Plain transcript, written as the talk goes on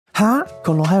哈，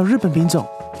恐龙还有日本品种？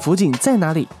福井在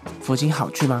哪里？福井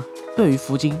好去吗？对于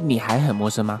福井你还很陌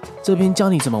生吗？这边教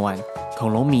你怎么玩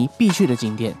恐龙迷必去的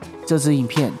景点，这支影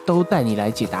片都带你来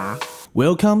解答。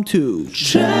Welcome to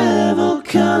Travel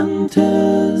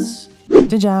Contest。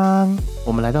讲讲，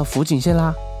我们来到福井县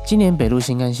啦。今年北陆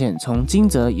新干线从金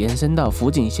泽延伸到福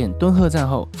井县敦贺站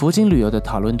后，福井旅游的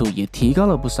讨论度也提高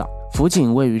了不少。福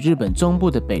井位于日本中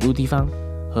部的北陆地方，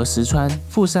和石川、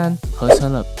富山合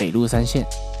成了北陆三县。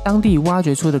当地挖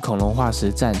掘出的恐龙化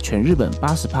石占全日本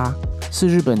80%，是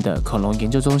日本的恐龙研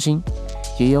究中心，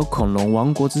也有恐龙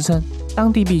王国之称。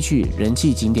当地必去人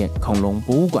气景点恐龙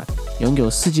博物馆，拥有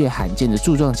世界罕见的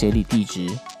柱状节理地质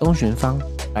东玄坊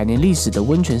，100年历史的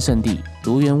温泉圣地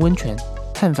蘆原温泉，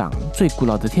探访最古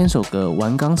老的天守阁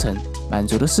丸冈城，满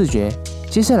足的视觉。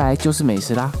接下来就是美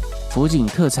食啦，福井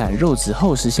特产肉质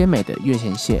厚实鲜美的越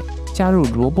前蟹，加入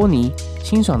萝卜泥，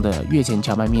清爽的越前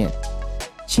荞麦面，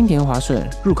清甜滑顺、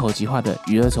入口即化的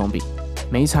鱼儿葱饼，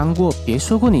没尝过别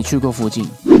说过你去过福井。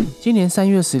今年3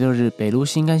月16日，北陆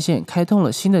新干线开通了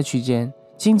新的区间，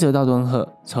金泽到敦贺，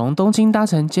从东京搭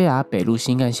乘 JR 北陆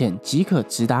新干线即可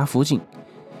直达福井。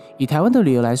以台湾的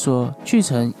旅游来说，去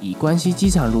程以关西机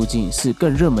场入境是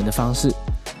更热门的方式。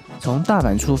从大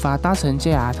阪出发，搭乘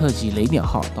JR 特急雷鸟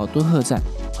号到敦贺站，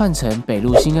换乘北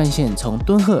陆新干线从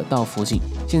敦贺到福井。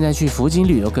现在去福井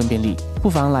旅游更便利，不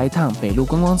妨来一趟北陆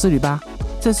观光之旅吧。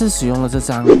这次使用了这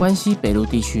张关西北陆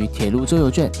地区铁路周游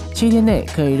券，7天内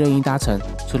可以任意搭乘。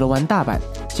除了玩大阪、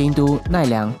京都、奈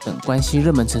良等关西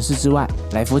热门城市之外，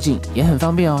来福井也很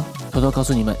方便哦。偷偷告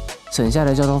诉你们，省下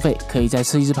的交通费可以再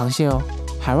吃一只螃蟹哦。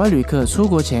海外旅客出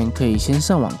国前可以先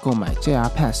上网购买 JR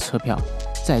PASS 车票，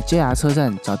在 JR 车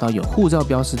站找到有护照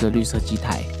标识的绿色机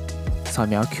台，扫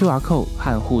描 QR code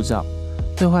和护照，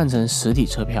兑换成实体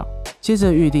车票。接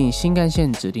着预定新干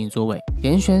线指定座位，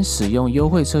点选使用优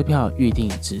惠车票预定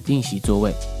指定席座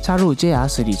位，插入 JR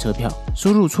实体车票，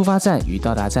输入出发站与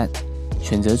到达站，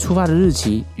选择出发的日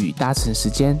期与搭乘时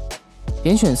间，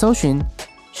点选搜寻，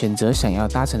选择想要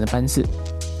搭乘的班次，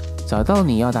找到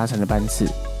你要搭乘的班次，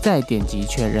再点击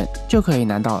确认，就可以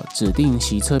拿到指定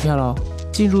席车票咯。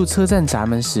进入车站闸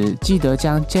门时，记得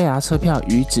将 JR 车票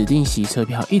与指定席车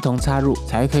票一同插入，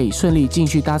才可以顺利进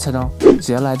去搭乘哦。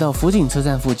只要来到福井车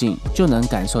站附近，就能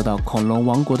感受到恐龙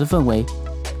王国的氛围。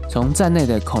从站内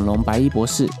的恐龙白衣博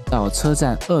士到车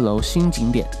站2楼新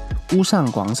景点屋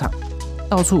上广场，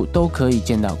到处都可以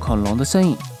见到恐龙的身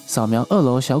影。扫描2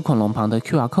楼小恐龙旁的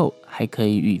QR code， 还可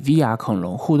以与 VR 恐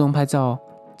龙互动拍照哦。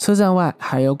车站外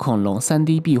还有恐龙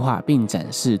 3D 壁画，并展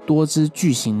示多只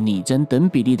巨型拟真等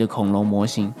比例的恐龙模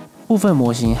型，部分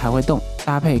模型还会动，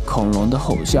搭配恐龙的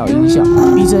吼啸音效，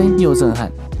逼真又震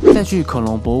撼。在去恐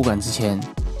龙博物馆之前，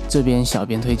这边小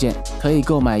编推荐可以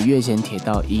购买越前铁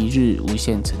道1日无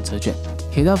限乘车券。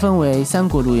铁道分为三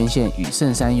国鹿园线与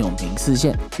圣山永平4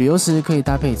线，旅游时可以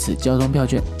搭配此交通票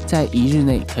券，在1日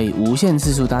内可以无限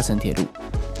次数搭乘铁路，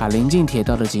把邻近铁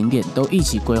道的景点都一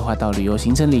起规划到旅游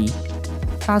行程里。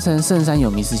搭乘圣山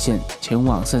永平4线前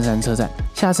往圣山车站，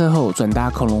下车后转搭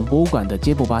恐龙博物馆的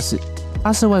接驳巴士，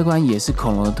巴士外观也是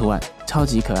恐龙的图案，超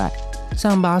级可爱。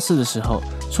上巴士的时候，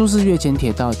出示越前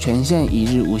铁道全线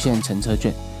1日无限乘车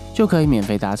券，就可以免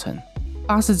费搭乘。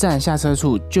巴士站下车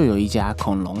处就有一家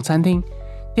恐龙餐厅，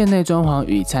店内装潢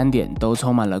与餐点都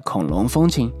充满了恐龙风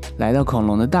情。来到恐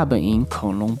龙的大本营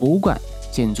恐龙博物馆，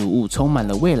建筑物充满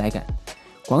了未来感。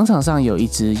广场上有一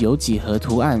只由几何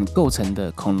图案构成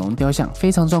的恐龙雕像，非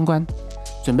常壮观。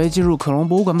准备进入恐龙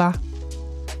博物馆吧。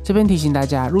这边提醒大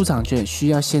家，入场券需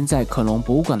要先在恐龙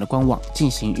博物馆的官网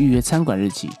进行预约参观日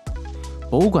期。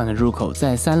博物馆的入口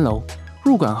在3楼，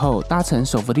入馆后搭乘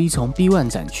手扶梯从 B1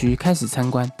 展区开始参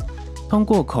观。通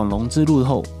过恐龙之路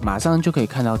后，马上就可以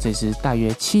看到这只大约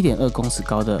 7.2 公尺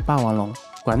高的霸王龙。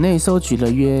馆内收集了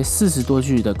约40多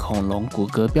具的恐龙骨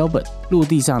骼标本，陆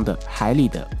地上的、海里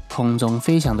的、空中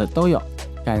飞翔的都有。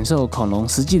感受恐龙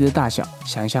实际的大小，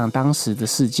想象当时的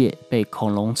世界被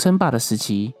恐龙称霸的时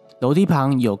期。楼梯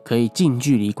旁有可以近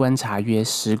距离观察约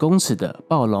10公尺的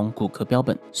暴龙骨骼标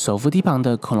本，手扶梯旁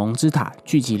的恐龙之塔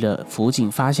聚集了福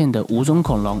井发现的5种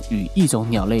恐龙与1种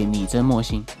鸟类拟真模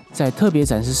型。在特别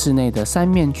展示室内的3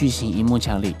面巨型萤幕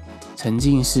墙里，沉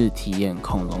浸式体验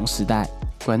恐龙时代。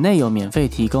馆内有免费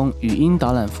提供语音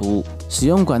导览服务，使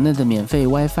用馆内的免费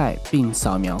WiFi 并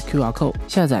扫描 QR code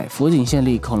下载福井县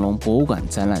立恐龙博物馆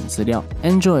展览资料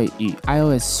 ，Android 与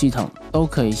iOS 系统都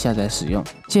可以下载使用。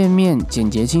界面简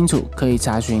洁清楚，可以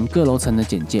查询各楼层的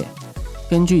简介。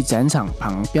根据展场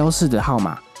旁标示的号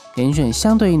码，点选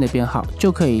相对应的编号，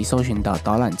就可以搜寻到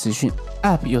导览资讯。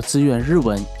App 有支援日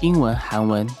文、英文、韩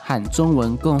文和中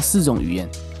文共4种语言。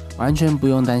完全不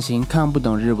用担心看不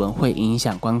懂日文会影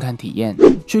响观看体验。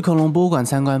去恐龙博物馆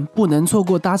参观，不能错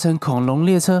过搭乘恐龙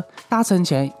列车。搭乘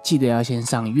前记得要先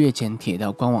上越前铁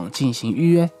道官网进行预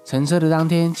约。乘车的当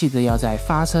天，记得要在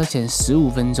发车前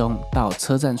15分钟到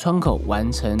车站窗口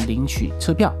完成领取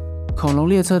车票。恐龙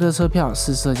列车的车票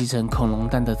是设计成恐龙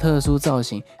蛋的特殊造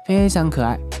型，非常可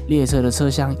爱。列车的车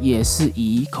厢也是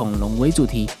以恐龙为主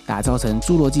题，打造成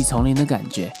侏罗纪丛林的感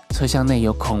觉。车厢内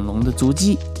有恐龙的足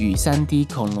迹与 3D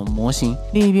恐龙模型，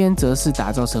另一边则是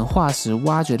打造成化石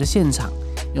挖掘的现场，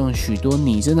用许多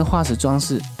拟真的化石装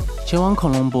饰。前往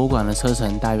恐龙博物馆的车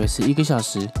程大约是1个小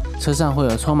时，车上会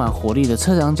有充满活力的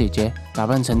车长姐姐，打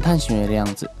扮成探险员的样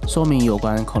子，说明有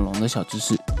关恐龙的小知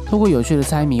识。透过有趣的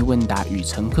猜谜问答与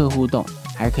乘客互动，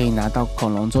还可以拿到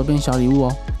恐龙周边小礼物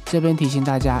哦。这边提醒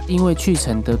大家，因为去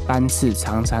程的班次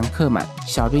常常客满，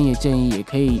小编也建议也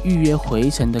可以预约回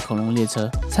程的恐龙列车。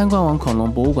参观完恐龙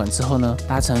博物馆之后呢，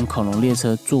搭乘恐龙列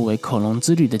车作为恐龙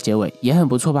之旅的结尾，也很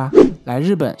不错吧？来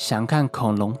日本想看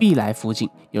恐龙必来福井，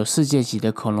有世界级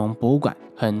的恐龙博物馆，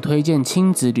很推荐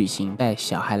亲子旅行，带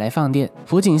小孩来放电。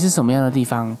福井是什么样的地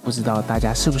方？不知道大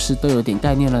家是不是都有点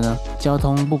概念了呢？交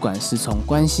通不管是从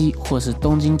关西或是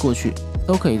东京过去，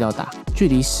都可以到达。距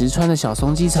离石川的小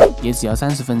松机场也只要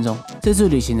30分钟。这次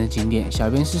旅行的景点，小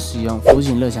编是使用福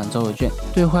井乐享周游券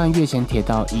兑换越前铁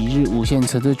道1日无限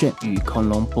车车券与恐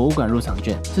龙博物馆入场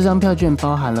券。这张票券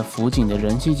包含了福井的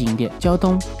人气景点、交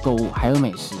通、购物还有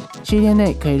美食。7天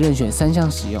内可以任选3项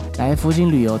使用，来福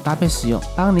井旅游搭配使用，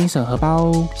帮您省荷包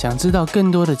哦。想知道更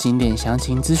多的景点详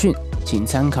情资讯，请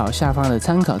参考下方的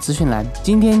参考资讯栏。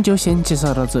今天就先介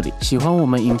绍到这里，喜欢我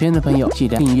们影片的朋友记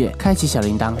得订阅、开启小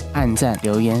铃铛、按赞、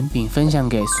留言并分享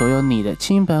给所有你的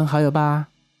亲朋好友吧。